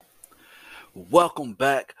Welcome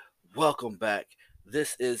back. Welcome back.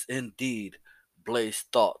 This is indeed Blaze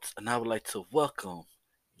Thoughts, and I would like to welcome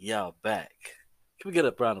y'all back. Can we get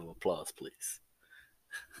a round of applause, please?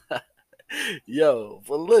 Yo,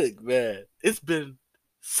 but look, man, it's been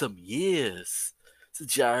some years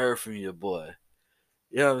since y'all heard from your boy.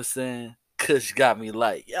 You know what I'm saying? Kush got me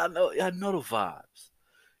like, y'all know the vibes.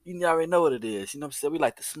 You already know what it is. You know what I'm saying? We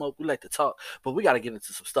like to smoke, we like to talk, but we got to get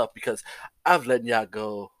into some stuff because I've let y'all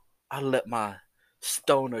go. I let my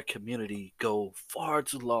stoner community go far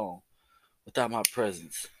too long without my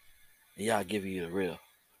presence. And y'all giving you the real.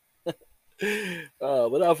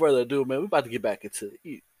 Without further ado, man, we're about to get back into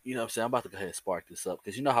you know what I'm saying? I'm about to go ahead and spark this up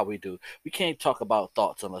because you know how we do. We can't talk about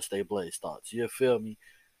thoughts unless they blaze thoughts. You feel me?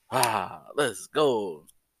 Let's go.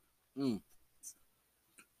 Mm.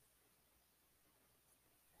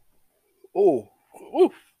 Oh,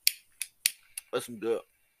 ooh, that's some good.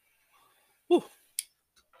 Ooh.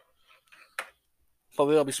 So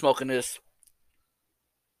we're gonna be smoking this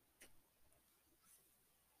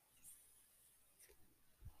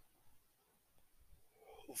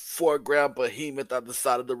 4 gram behemoth. I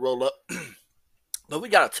decided to roll up. But we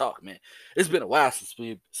gotta talk, man. It's been a while since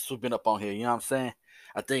we've been up on here. You know what I'm saying?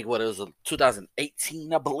 I think what it was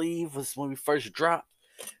 2018, I believe, was when we first dropped.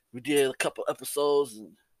 We did a couple episodes,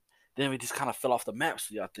 and then we just kind of fell off the map.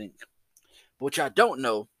 So y'all think, but what y'all don't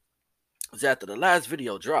know is after the last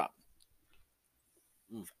video dropped,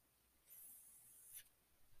 mm,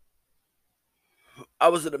 I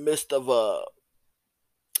was in the midst of a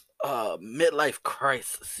midlife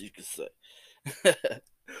crisis, you could say.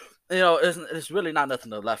 It's really not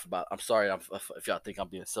nothing to laugh about. I'm sorry if y'all think I'm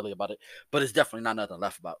being silly about it, but it's definitely not nothing to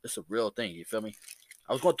laugh about. It's a real thing. You feel me?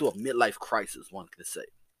 I was going through a midlife crisis, one could say.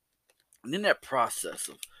 And in that process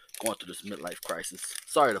of going through this midlife crisis,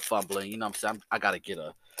 sorry the fumbling. You know what I'm saying? I got to get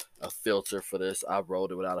a filter for this. I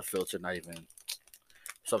rolled it without a filter, not even.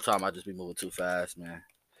 Sometimes I just be moving too fast, man.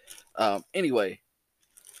 Anyway,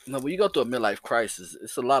 when you go through a midlife crisis,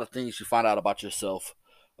 it's a lot of things you find out about yourself,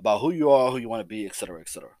 about who you are, who you want to be, etc.,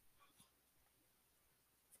 etc.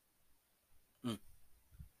 Mm.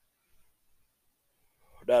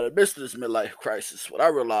 Now, in the midst of this midlife crisis, what I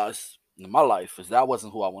realized in my life is that I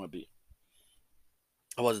wasn't who I want to be.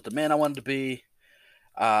 I wasn't the man I wanted to be.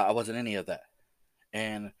 I wasn't any of that.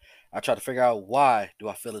 And I tried to figure out why do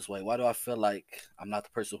I feel this way? Why do I feel like I'm not the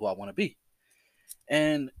person who I want to be?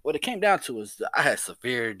 And what it came down to is that I had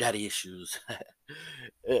severe daddy issues.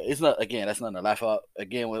 It's not again. That's nothing to laugh at.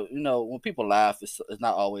 Again, when people laugh, it's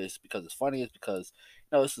not always because it's funny. It's because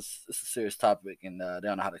it's a serious topic and they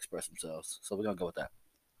don't know how to express themselves. So we're gonna go with that.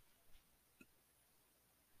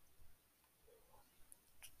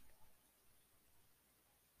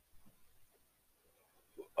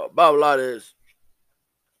 Bottom line is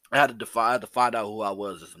I had to find out who I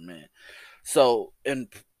was as a man. So in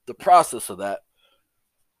the process of that,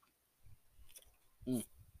 mm,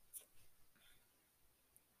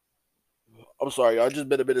 I'm sorry, y'all. It's just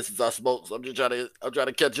been a minute since I smoked, so I'm trying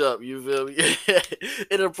to catch up. You feel me?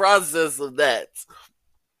 In the process of that,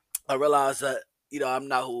 I realized that I'm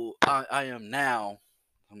not who I am now.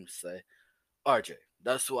 Let me say RJ.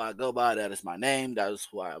 That's who I go by. That is my name. That is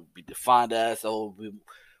who I will be defined as. So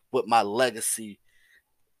what my legacy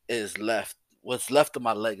is left. What's left of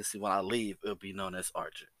my legacy when I leave, it'll be known as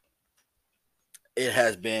RJ. It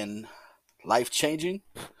has been life changing.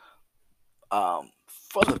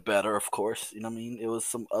 For the better, of course. You know what I mean? It was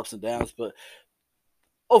some ups and downs, but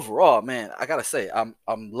overall, man, I gotta say, I'm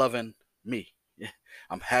loving me.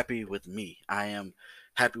 I'm happy with me. I am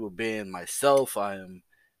happy with being myself. I am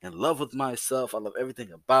in love with myself. I love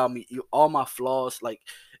everything about me. All my flaws, like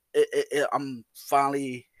I'm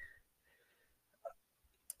finally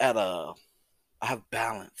at a. I have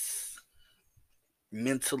balance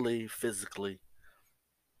mentally, physically.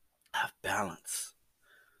 I have balance,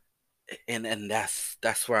 and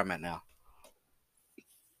that's where I'm at now.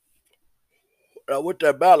 With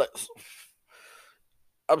that balance,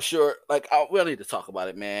 I'm sure, we don't need to talk about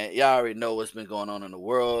it, man. Y'all already know what's been going on in the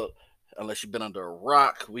world. Unless you've been under a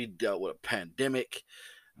rock, we dealt with a pandemic,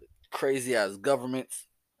 crazy ass governments,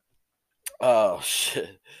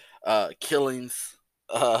 shit, killings.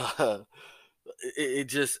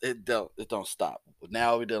 It don't stop.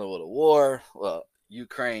 Now we're dealing with a war. Well,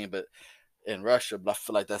 Ukraine, but in Russia, but I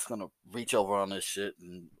feel like that's gonna reach over on this shit,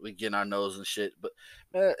 and we getting our nose and shit. But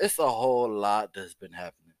man, it's a whole lot that's been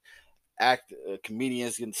happening.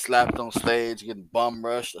 Comedians getting slapped on stage, getting bum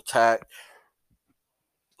rushed, attacked.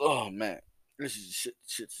 Oh man, this is shit.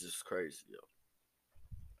 Shit's just crazy, yo.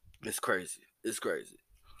 It's crazy. It's crazy.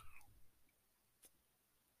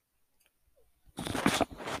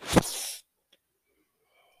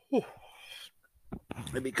 Whew.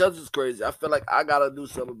 And because it's crazy, I feel like I gotta do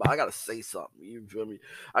something. But I gotta say something. You feel me?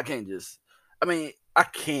 I can't just. I mean, I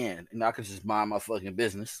can, and I can just mind my fucking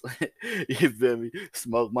business. You feel me?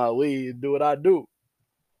 Smoke my weed and do what I do.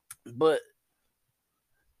 But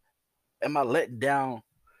am I letting down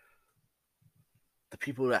the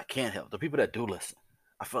people that can't help, the people that do listen?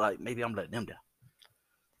 I feel like maybe I'm letting them down.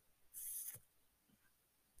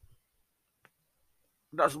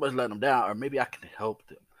 Not so much letting them down, or maybe I can help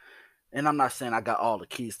them. And I'm not saying I got all the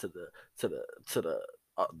keys to the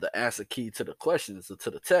the answer key to the questions or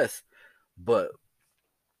to the test, but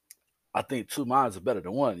I think two minds are better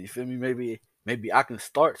than one. You feel me? Maybe I can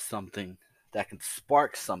start something that can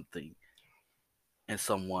spark something in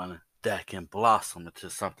someone that can blossom into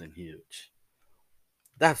something huge.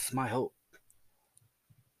 That's my hope.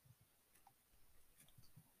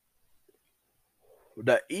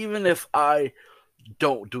 That even if I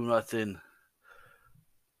don't do nothing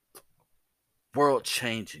world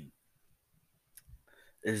changing,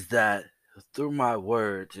 is that through my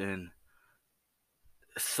words and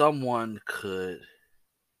someone could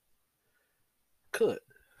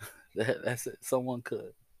that's it. Someone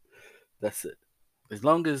could. That's it. As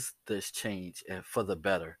long as there's change and for the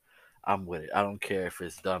better, I'm with it. I don't care if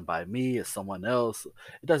it's done by me or someone else.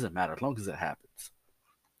 It doesn't matter as long as it happens.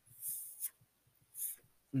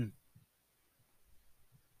 Mm.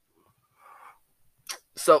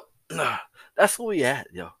 So that's where we at,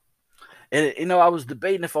 yo. And I was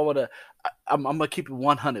debating if I want to. I'm gonna keep it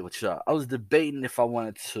 100 with y'all. I was debating if I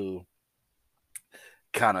wanted to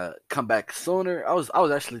kind of come back sooner. I was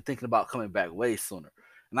actually thinking about coming back way sooner,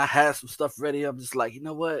 and I had some stuff ready. I'm just like, you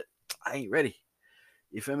know what? I ain't ready.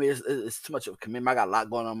 You feel me? It's too much of a commitment. I got a lot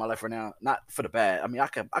going on in my life right now. Not for the bad. I mean, I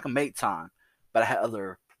can make time, but I had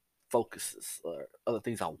other focuses or other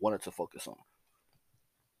things I wanted to focus on.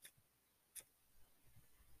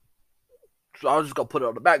 So I was just gonna put it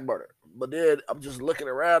on the back burner. But then I'm just looking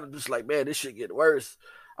around and just like, man, this shit get worse.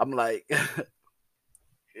 I'm like,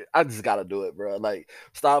 I just gotta do it, bro. Like,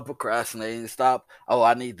 stop procrastinating. Stop. Oh,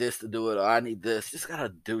 I need this to do it, or I need this. Just gotta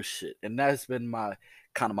do shit, and that's been my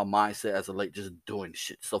kind of my mindset as of late, just doing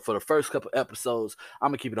shit. So for the first couple episodes, I'm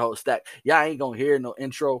gonna keep it a whole stack. Yeah, I ain't gonna hear no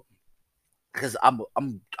intro because I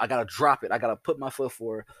gotta drop it. I gotta put my foot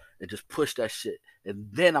forward and just push that shit, and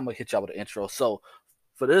then I'm gonna hit y'all with the intro. So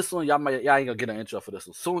for this one, y'all ain't gonna get an intro for this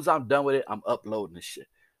one. As soon as I'm done with it, I'm uploading this shit.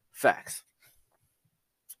 Facts.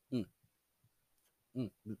 Mm,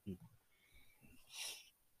 mm, mm, mm.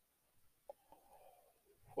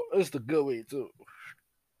 Well, it's the good way too.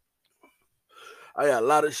 I got a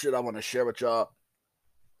lot of shit I want to share with y'all.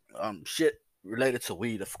 Shit related to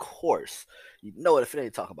weed, of course. You know it if it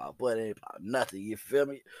ain't talking about, but it ain't about nothing. You feel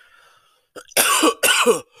me?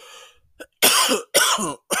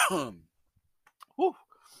 Whew.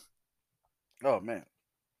 Oh man,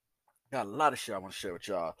 got a lot of shit I want to share with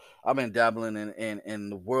y'all. I've been dabbling in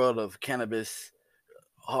the world of cannabis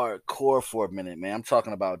hardcore for a minute, man. I'm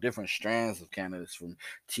talking about different strands of cannabis from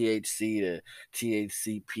THC to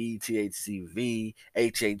THCP, THCV,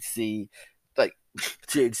 HHC, like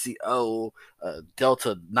THCO,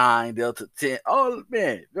 Delta 9, Delta 10. Oh,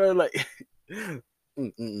 man. Bro, like,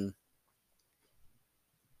 mm-mm.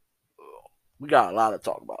 We got a lot to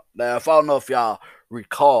talk about. Now, if I don't know if y'all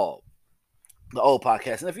recall the old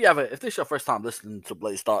podcast, and if you haven't, if this is your first time listening to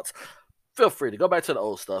Blaze Thoughts, feel free to go back to the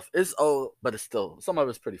old stuff. It's old, but it's still, some of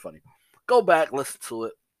it's pretty funny. Go back, listen to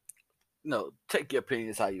it. Take your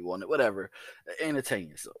opinions how you want it, whatever. Entertain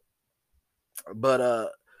yourself.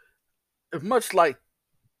 But much like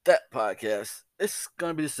that podcast, it's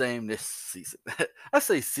gonna be the same this season. I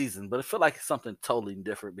say season, but I feel like it's something totally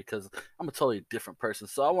different because I'm a totally different person.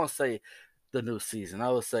 So I won't say the new season. I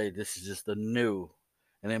would say this is just the new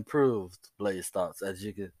and improved Blaze Thoughts, as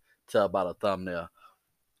you can tell by the thumbnail.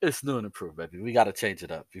 It's new and improved, baby. We got to change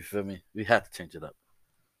it up. You feel me? We have to change it up.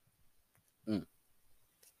 Mm.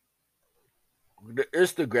 The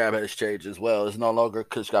Instagram has changed as well. It's no longer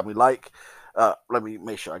Kush Got Me Like. Let me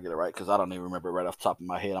make sure I get it right because I don't even remember it right off the top of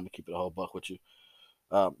my head. I'm gonna keep it a whole buck with you.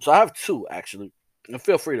 So I have two actually, and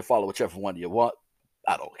feel free to follow whichever one you want.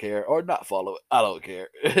 I don't care, or not follow it. I don't care.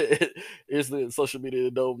 It's the social media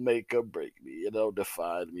that don't make or break me. It don't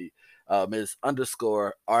define me. It's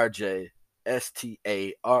underscore RJ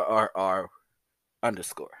STARRR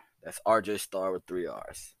underscore. That's RJ Star with three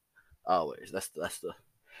R's. Always.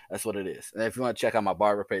 That's what it is. And if you want to check out my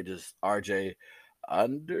barber page, it's RJ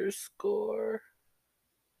underscore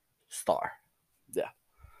star. Yeah.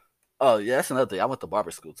 Oh yeah, that's another thing. I went to barber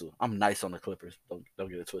school too. I'm nice on the clippers. Don't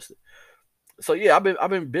get it twisted. So yeah, I've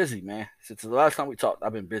been busy, man. Since the last time we talked,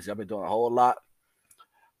 I've been busy. I've been doing a whole lot.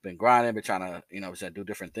 been grinding, been trying to, do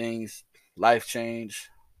different things, life change,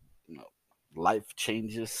 you know, life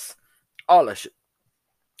changes, all that shit.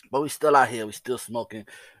 But we still out here, we still smoking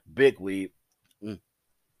big weed, mm,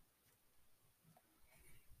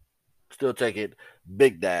 still taking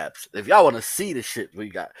big dabs. If y'all want to see the shit we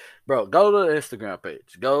got, bro, go to the Instagram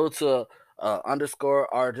page. Go to underscore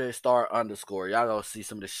RJ star underscore. Y'all gonna see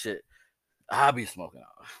some of the shit I be smoking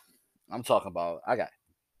on. I'm talking about I got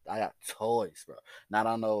toys, bro. Not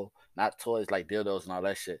on no not toys like dildos and all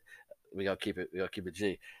that shit. We gonna keep it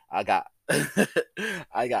G. I got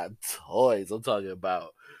I got toys. I'm talking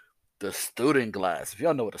about the student glass. If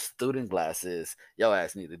y'all know what a student glass is, yo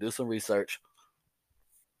ass need to do some research.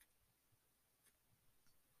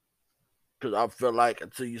 Cause I feel like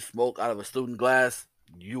until you smoke out of a student glass,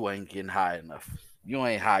 you ain't getting high enough. You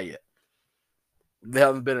ain't high yet. You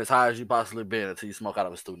haven't been as high as you possibly been until you smoke out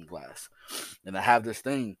of a student glass. And I have this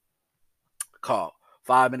thing called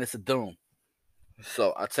 5 minutes of doom.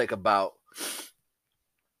 So I take about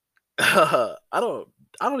I don't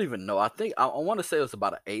I don't even know. I think I want to say it was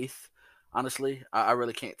about an eighth. Honestly, I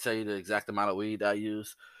really can't tell you the exact amount of weed I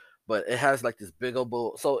use, but it has like this big old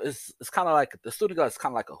bowl. So it's kind of like the student glass is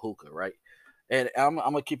kind of like a hookah, right? And I'm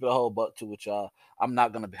gonna keep it a whole buck too with y'all. I'm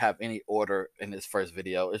not gonna have any order in this first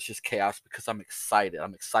video. It's just chaos because I'm excited.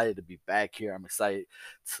 I'm excited to be back here. I'm excited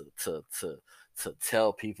to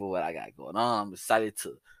tell people what I got going on. I'm excited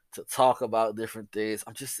to talk about different things.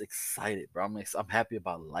 I'm just excited, bro. I'm happy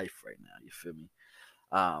about life right now. You feel me?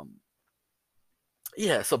 Um,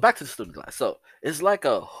 yeah. So back to the student class. So it's like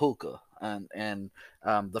a hookah, and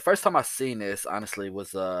the first time I seen this honestly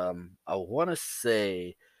was I want to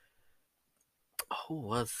say who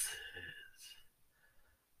was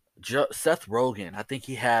Seth Rogen. I think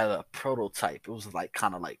he had a prototype. It was like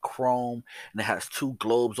kind of like chrome, and it has two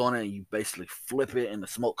globes on it, and you basically flip it, and the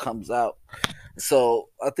smoke comes out. So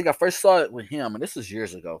I think I first saw it with him, and this was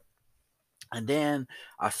years ago. And then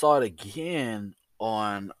I saw it again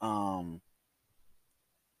on mm,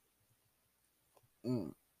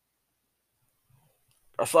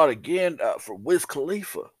 I saw it again for Wiz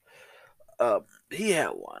Khalifa. He had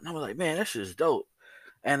one. I was like, man, that shit's dope.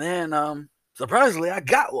 And then surprisingly, I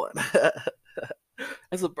got one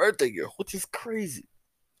as a birthday gift, which is crazy.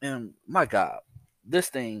 And my God, this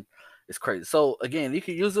thing is crazy. So again, you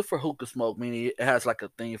can use it for hookah smoke, meaning it has like a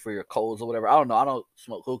thing for your colds or whatever. I don't know. I don't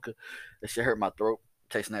smoke hookah. That shit hurt my throat.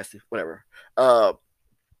 Tastes nasty. Whatever. Uh,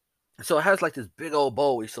 so it has like this big old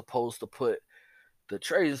bowl you're supposed to put the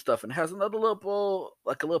trays and stuff, and it has another little bowl,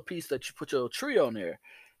 like a little piece that you put your tree on there.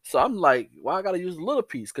 So I'm like, why I gotta use the little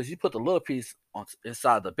piece? Because you put the little piece on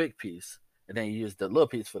inside the big piece, and then you use the little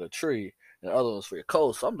piece for the tree, and the other one's for your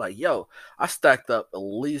coals. So I'm like, yo, I stacked up at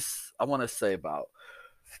least I want to say about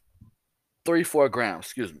 3-4 grams.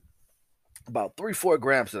 Excuse me, about 3-4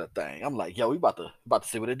 grams of that thing. I'm like, yo, we about to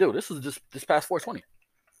see what it do. This was just this past 420.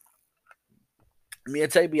 Me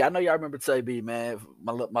and Tay B, I know y'all remember Tay B, man.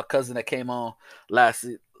 My cousin that came on last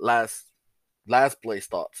last last Blaze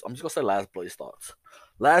Thoughts. I'm just gonna say last Blaze Thoughts.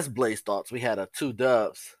 Last Blaze Thoughts, we had a two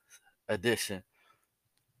dubs edition,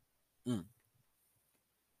 mm.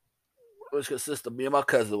 which consists of me and my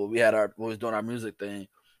cousin when we was doing our music thing.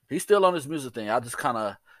 He's still on his music thing. I just kind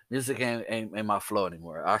of music ain't my flow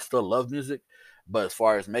anymore. I still love music, but as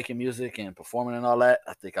far as making music and performing and all that,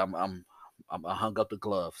 I think I hung up the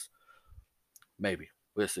gloves. Maybe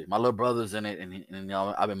we'll see. My little brother's in it, and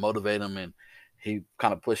I've been motivating him, and he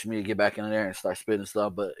kind of pushed me to get back in there and start spitting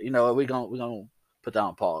stuff. But we gonna put that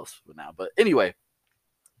on pause for now. But anyway,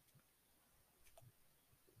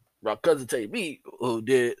 my cousin me who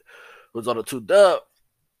did was on the two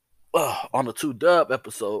dub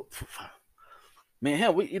episode. Me and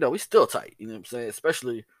him, we still tight. You know what I'm saying?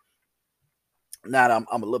 Especially now that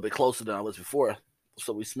I'm a little bit closer than I was before,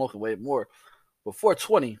 so we smoking way more. Before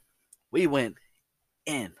 20, we went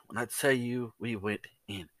in. When I tell you, we went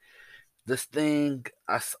in. This thing,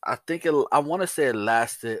 I think I want to say it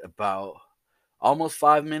lasted about almost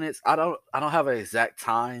 5 minutes. I don't have an exact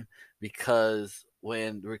time because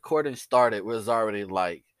when the recording started, it was already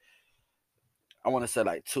like I want to say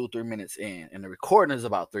like 2-3 minutes in, and the recording is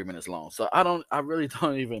about 3 minutes long. So I really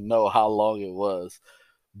don't even know how long it was,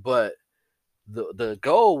 but the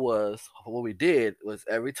goal was what we did was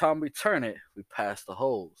every time we turn it, we pass the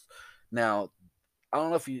holes. Now I don't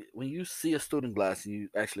know if when you see a student glass, you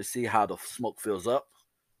actually see how the smoke fills up.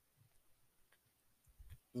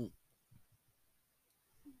 Mm.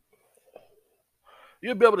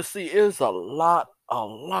 You'll be able to see it's a lot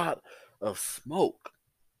of smoke.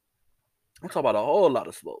 I'm talking about a whole lot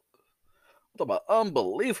of smoke. I'm talking about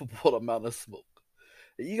unbelievable amount of smoke.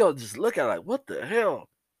 And you gonna just look at it like, what the hell?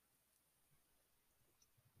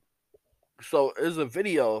 So it's a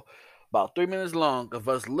video about 3 minutes long of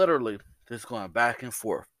us literally just going back and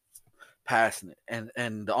forth, passing it.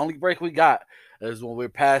 And the only break we got is when we're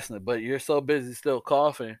passing it. But you're so busy still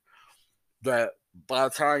coughing that by the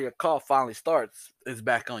time your cough finally starts, it's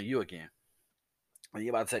back on you again. And you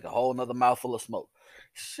about to take a whole nother mouthful of smoke.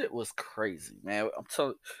 Shit was crazy, man. I'm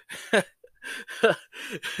telling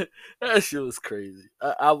that shit was crazy.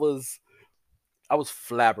 I was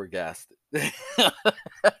flabbergasted.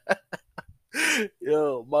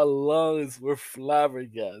 Yo, my lungs were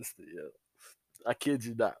flabbergasted. Yo, I kid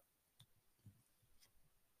you not.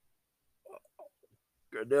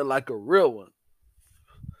 They're like a real one.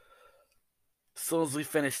 As soon as we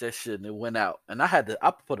finished that shit and it went out, and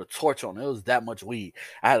I put a torch on it. It was that much weed.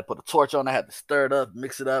 I had to put a torch on. I had to stir it up,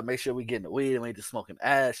 mix it up, make sure we getting the weed and we ain't just smoking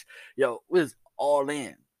ash. Yo, we was all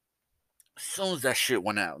in. As soon as that shit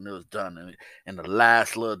went out and it was done, and the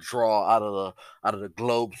last little draw out of the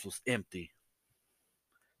globes was empty.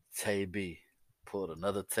 Tay B pulled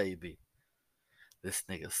another Tay B. This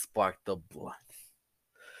nigga sparked the blunt.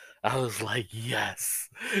 I was like, yes.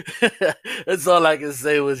 That's all I can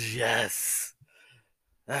say was yes.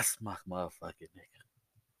 That's my motherfucking nigga.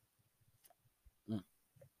 Mm.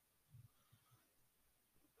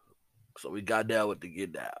 So we got down with the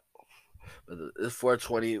get down. But it's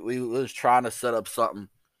 420. We was trying to set up something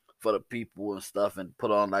for the people and stuff and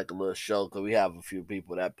put on like a little show because we have a few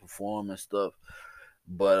people that perform and stuff.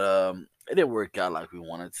 But it didn't work out like we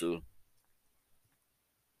wanted to.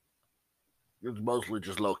 It was mostly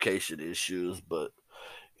just location issues, but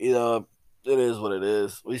you know, it is what it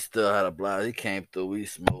is. We still had a blast. He came through. We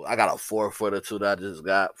smoked. I got a 4 footer too that I just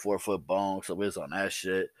got 4 foot bone, so we was on that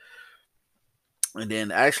shit. And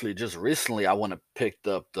then actually, just recently, I went and picked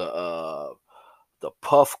up the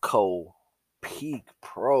Puffco Peak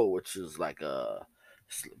Pro, which is like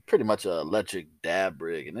pretty much a electric dab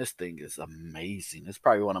rig, and this thing is amazing. It's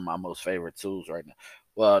probably one of my most favorite tools right now.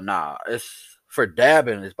 Well, nah, it's for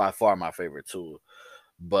dabbing. It's by far my favorite tool.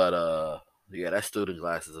 But yeah, that student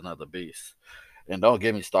glass is another beast. And don't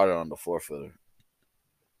get me started on the 4 footer.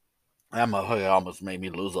 That motherfucker almost made me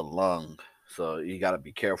lose a lung. So you gotta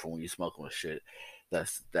be careful when you smoking with shit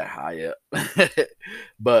that's that high up.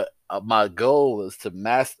 But my goal was to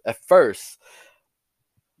master. At first,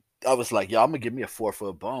 I was like, "Yo, I'm gonna give me a 4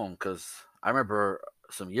 foot bone," because I remember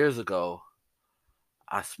some years ago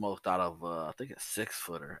I smoked out of I think a 6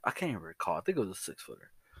 footer. I can't even recall. I think it was a 6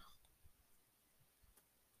 footer,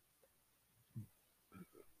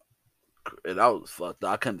 and I was fucked.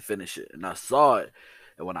 I couldn't finish it, and I saw it.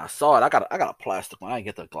 And when I saw it, I got a plastic one. I didn't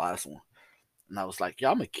get the glass one. And I was like,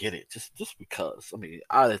 yeah, I'm gonna get it just because. I mean,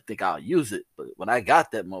 I didn't think I'll use it, but when I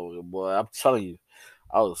got that motor, boy, I'm telling you,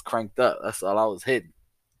 I was cranked up. That's all I was hitting.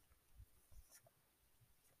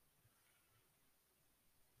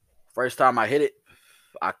 First time I hit it,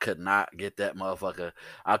 I could not get that motherfucker.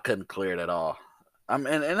 I couldn't clear it at all. I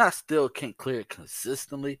mean, and I still can't clear it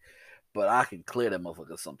consistently, but I can clear that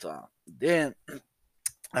motherfucker sometimes. Then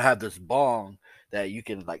I have this bong that you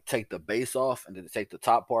can like take the base off and then take the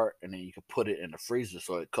top part and then you can put it in the freezer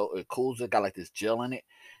so it cools it. Got like this gel in it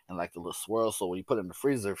and like the little swirl. So when you put it in the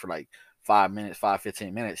freezer for like 5 minutes,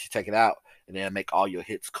 15 minutes, you take it out and then make all your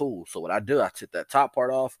hits cool. So what I do, I take that top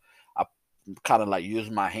part off. I kind of like use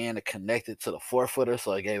my hand to connect it to the 4 footer,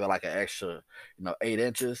 so it gave it like an extra, 8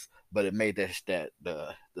 inches, but it made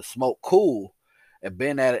the smoke cool. And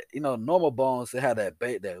being that normal bones, they have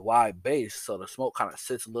that wide base, so the smoke kind of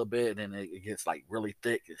sits a little bit, and then it gets like really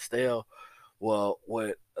thick and stale. Well,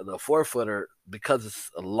 with the 4 footer, because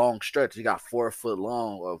it's a long stretch, you got 4 foot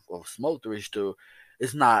long of smoke to reach through.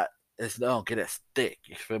 It's not. It's don't get as thick.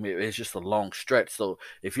 You feel me? It's just a long stretch. So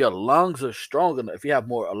if your lungs are strong enough, if you have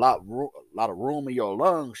a lot of room in your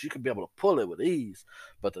lungs, you can be able to pull it with ease.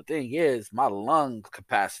 But the thing is, my lung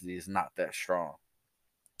capacity is not that strong.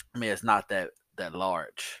 I mean, it's not that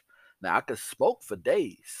large. Now I could smoke for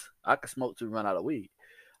days. I could smoke to run out of weed.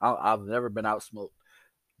 I've never been out smoked,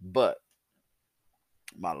 but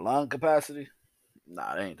my lung capacity,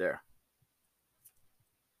 nah, it ain't there.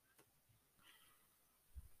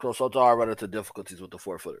 So it's all right to difficulties with the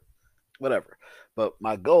 4 footer, whatever. But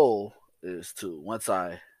my goal is to once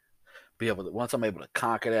I'm able to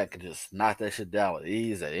conquer that, I can just knock that shit down with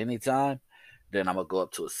ease at any time. Then I'm gonna go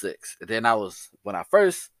up to a 6. And then when I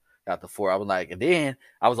first got the 4, I was like, and then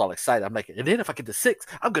I was all excited. I'm like, and then if I get the 6,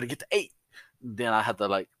 I'm gonna get the 8. Then I had to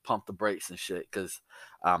like pump the brakes and shit because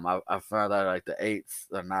I found out like the 8s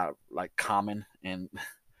are not like common. And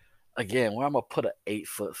again, where I'm gonna put an 8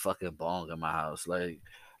 foot fucking bong in my house, like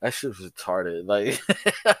that shit's retarded. Like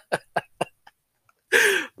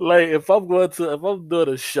Like if I'm doing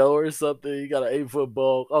a show or something, you got an 8 foot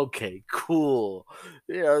bong. Okay, cool.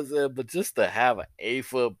 You know what I'm saying? But just to have an 8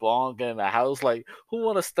 foot bong in the house, like who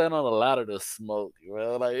want to stand on a ladder to smoke? You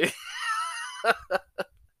know, like.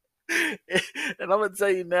 And I'm gonna tell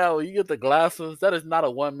you now, when you get the glasses, that is not a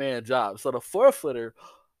one man job. So the 4 footer,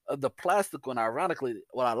 the plastic one, ironically,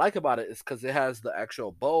 what I like about it is because it has the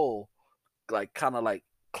actual bowl, like kind of like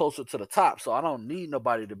closer to the top. So I don't need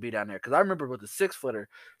nobody to be down there. Because I remember with the 6 footer,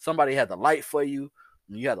 somebody had the light for you,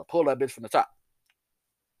 and you had to pull that bitch from the top.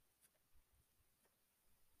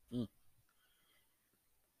 Mm.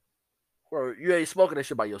 Or you ain't smoking that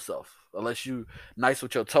shit by yourself unless you nice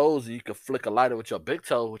with your toes and you can flick a lighter with your big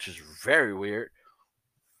toe, which is very weird.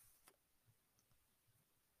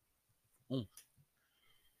 Mm.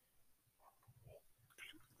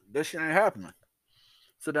 That shit ain't happening.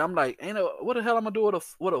 So then I'm like, ain't no, what the hell I'm gonna do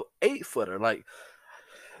with a 8 footer? Like,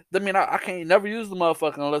 I mean, I can't never use the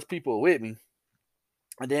motherfucker unless people are with me.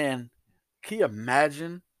 And then, can you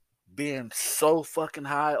imagine being so fucking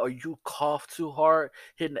high, or you cough too hard,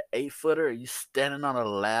 hitting the 8 footer, or you standing on a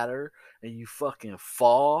ladder and you fucking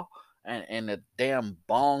fall, and the damn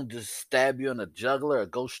bong just stab you in the jugular or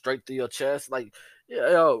go straight through your chest? Like,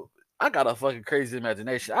 yeah, yo, I got a fucking crazy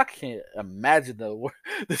imagination. I can't imagine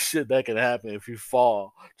the shit that could happen if you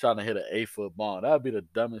fall trying to hit an 8 foot bong. That would be the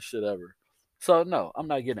dumbest shit ever. So no, I'm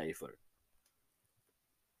not getting an 8 footer.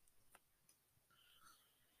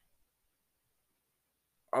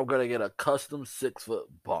 I'm gonna get a custom 6 foot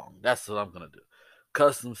bong. That's what I'm gonna do.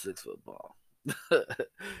 Custom 6 foot bong.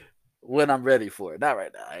 When I'm ready for it. Not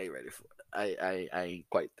right now. I ain't ready for it. I ain't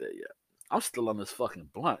quite there yet. I'm still on this fucking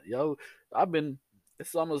blunt, yo. I've been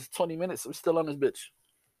it's almost 20 minutes. I'm still on this bitch.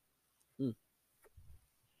 Mm.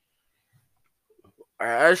 I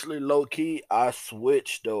actually low key I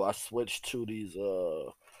switched though. I switched to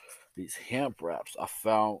these hemp wraps. I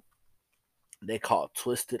found they call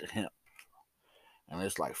Twisted Hemp. And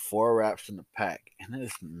it's like 4 wraps in the pack. And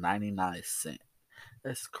it's 99 cents.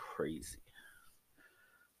 That's crazy.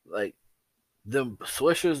 Like the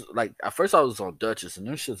Swishers, like at first I was on Duchess, and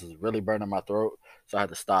them shits was really burning my throat, so I had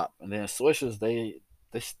to stop. And then Swishers, they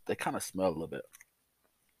kind of smell a little bit.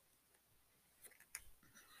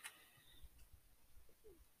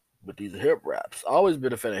 But these hip wraps, I always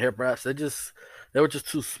been a fan of hip wraps. They were just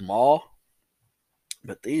too small.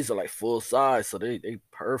 But these are like full size, so they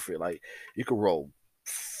perfect. Like you could roll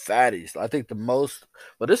fatties. I think the most,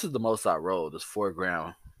 but this is the most I rolled. Is 4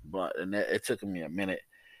 gram, but and it took me a minute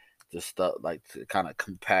to stuff like to kind of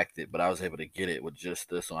compact it, but I was able to get it with just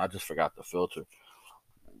this one. I just forgot the filter.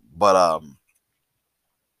 But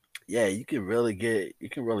yeah, you can really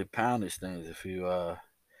pound these things if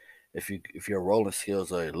your rolling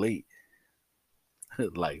skills are elite.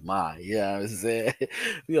 Like mine. Yeah, I'm saying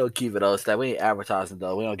we don't keep it all that. We ain't advertising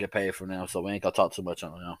though. We don't get paid from them, so we ain't gonna talk too much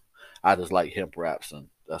on them. I just like hemp wraps, and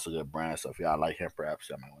that's a good brand. So if y'all like hemp wraps,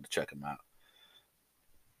 y'all might want to check them out.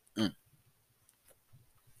 Mm.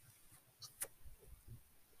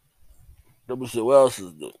 Let me see what else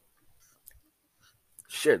is new.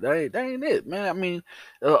 Shit, that ain't it, man. I mean,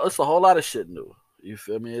 it's a whole lot of shit new. You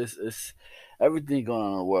feel me? It's everything going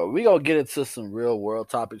on in the world. We gonna get into some real world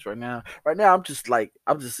topics right now. Right now, I'm just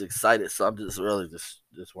excited, so I'm just really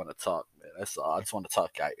just want to talk, man. That's all. I just want to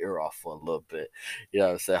talk your ear off for a little bit. You know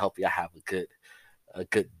what I'm saying? Hope y'all have a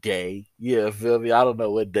good day. Yeah, feel me? I don't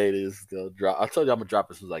know what date it is gonna drop. I told you I'm gonna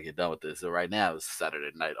drop it as soon as I get done with this. So right now it's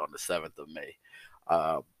Saturday night on the 7th of May.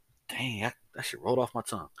 Uh, dang, that shit rolled off my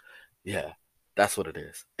tongue. Yeah, that's what it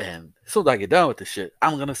is. And as soon as I get done with this shit,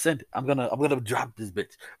 I'm gonna send it. I'm gonna drop this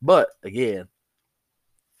bitch. But again,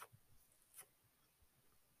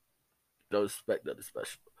 don't expect nothing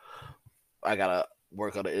special. I gotta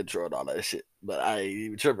work on the intro and all that shit. But I ain't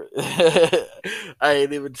even tripping. I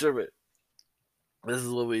ain't even tripping. This is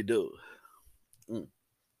what we do. Mm.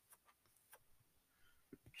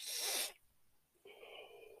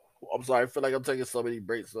 I'm sorry. I feel like I'm taking so many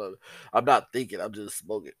breaks. So I'm not thinking. I'm just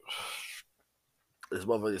smoking. This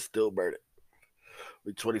motherfucker is still burning.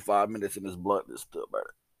 With 25 minutes in this blunt, it's still burning.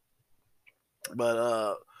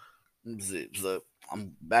 But let me see. So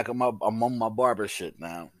I'm on my barber shit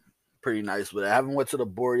now. Pretty nice with it. I haven't went to the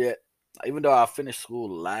board yet. Even though I finished school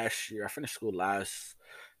last year. I finished school last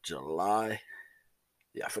July.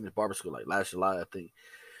 Yeah, I finished barber school like last July, I think.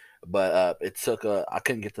 But it took I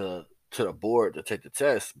couldn't get to the board to take the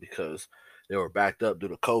test because they were backed up due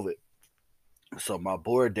to COVID. So my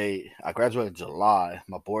board date, I graduated in July.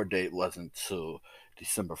 My board date wasn't till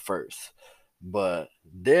December 1st. But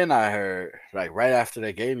then I heard, like right after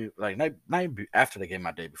they gave me, like not even after they gave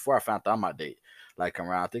my date, before I found out my date, like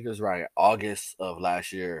around, I think it was around August of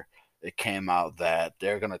last year, it came out that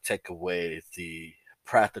they're going to take away the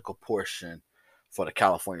practical portion for the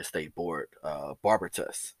California State Board barber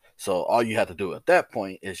test. So all you have to do at that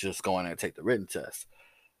point is just go in and take the written test.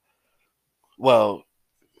 Well,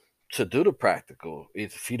 to do the practical,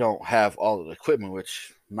 if you don't have all of the equipment,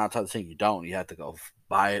 which not trying to say you don't, you have to go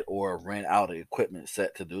buy it or rent out the equipment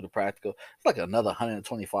set to do the practical. It's like another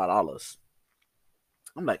 $125.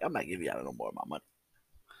 I'm like, I'm not giving you out no more of my money.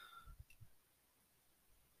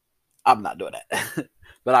 I'm not doing that.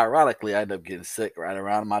 But ironically, I ended up getting sick right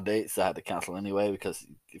around my date, so I had to cancel anyway because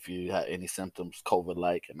if you had any symptoms, COVID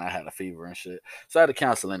like, and I had a fever and shit, so I had to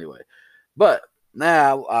cancel anyway. But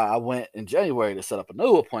now I went in January to set up a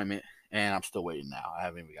new appointment, and I'm still waiting now. I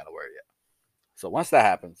haven't even got a word yet. So once that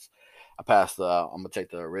happens, I pass the. I'm gonna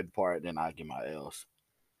take the red part, then I get my L's.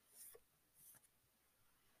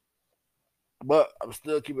 But I'm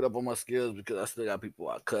still keeping up on my skills because I still got people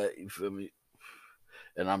I cut. You feel me?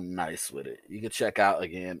 And I'm nice with it. You can check out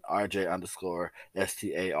again RJ underscore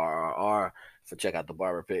STARRR for check out the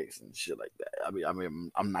barber picks and shit like that. I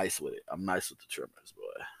mean, I'm nice with it. I'm nice with the trimmers,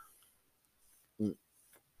 boy. Mm.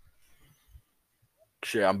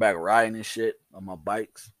 Shit, I'm back riding and shit on my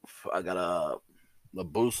bikes. I got a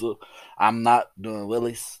booster. I'm not doing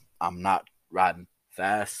wheelies. I'm not riding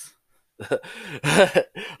fast.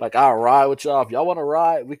 Like I'll ride with y'all. If y'all want to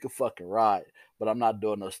ride, we can fucking ride. But I'm not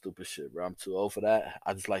doing no stupid shit, bro. I'm too old for that.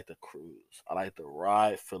 I just like to cruise. I like to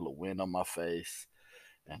ride, feel the wind on my face,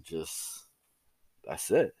 and just that's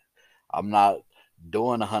it. I'm not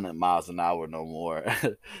doing 100 miles an hour no more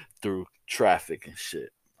through traffic and shit.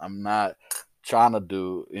 I'm not trying to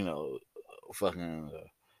do, fucking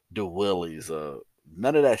do willies.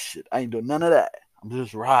 None of that shit. I ain't doing none of that. I'm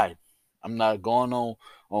just riding. I'm not going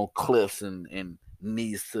on cliffs and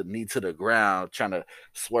knee to the ground trying to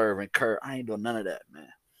swerve and curve. I ain't doing none of that, man.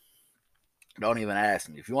 Don't even ask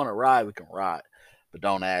me. If you want to ride, we can ride, but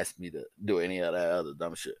don't ask me to do any of that other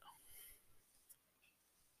dumb shit.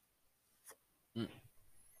 Mm.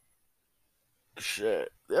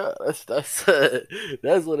 Shit, yeah, that's that's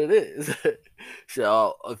what it is.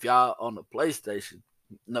 So if y'all on the PlayStation,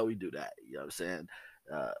 no, we do that. You know what I'm saying?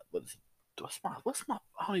 But what's my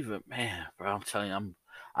I don't even man, bro. I'm telling you,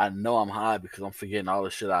 I know I'm high because I'm forgetting all the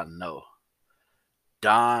shit I know.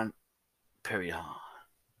 Don Perignon.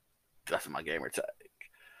 That's my gamer tag.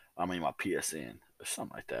 I mean my PSN or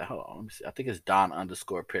something like that. Hold on, let me see. I think it's Don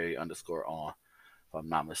underscore Perry underscore on, if I'm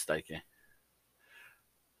not mistaken.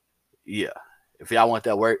 Yeah. If y'all want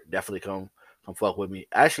that work, definitely come fuck with me.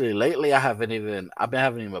 Actually, lately I've been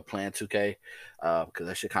having even playing 2K because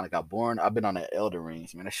that shit kind of got boring. I've been on that Elder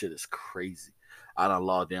Rings, man. That shit is crazy. I done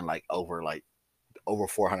logged in over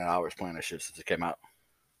 400 hours playing that shit since it came out.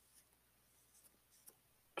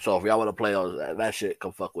 So if y'all want to play all that shit,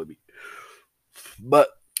 come fuck with me. But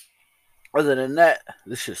other than that,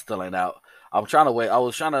 this shit still ain't out. I'm trying to wait. I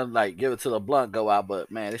was trying to like give it to the blunt go out, but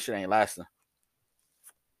man, this shit ain't lasting.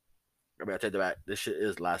 I better take that back. This shit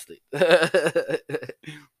is lasting.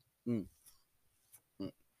 Mm,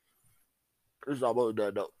 mm. It's almost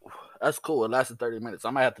done though. That's cool. It lasted 30 minutes.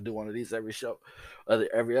 I might have to do one of these every show,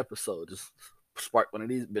 every episode. Just spark one of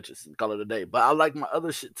these bitches and call it a day. But I like my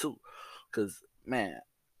other shit too, cause man,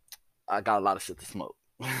 I got a lot of shit to smoke.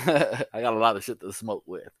 I got a lot of shit to smoke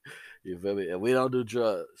with. You feel me? And we don't do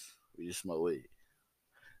drugs. We just smoke weed.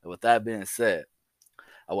 And with that being said,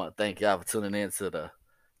 I want to thank y'all for tuning in to the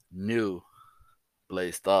new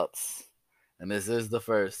Blaze Thoughts. And this is the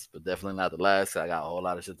first, but definitely not the last. I got a whole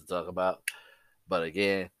lot of shit to talk about. But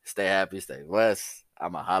again, stay happy, stay blessed.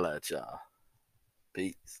 I'ma holla at y'all.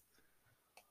 Peace.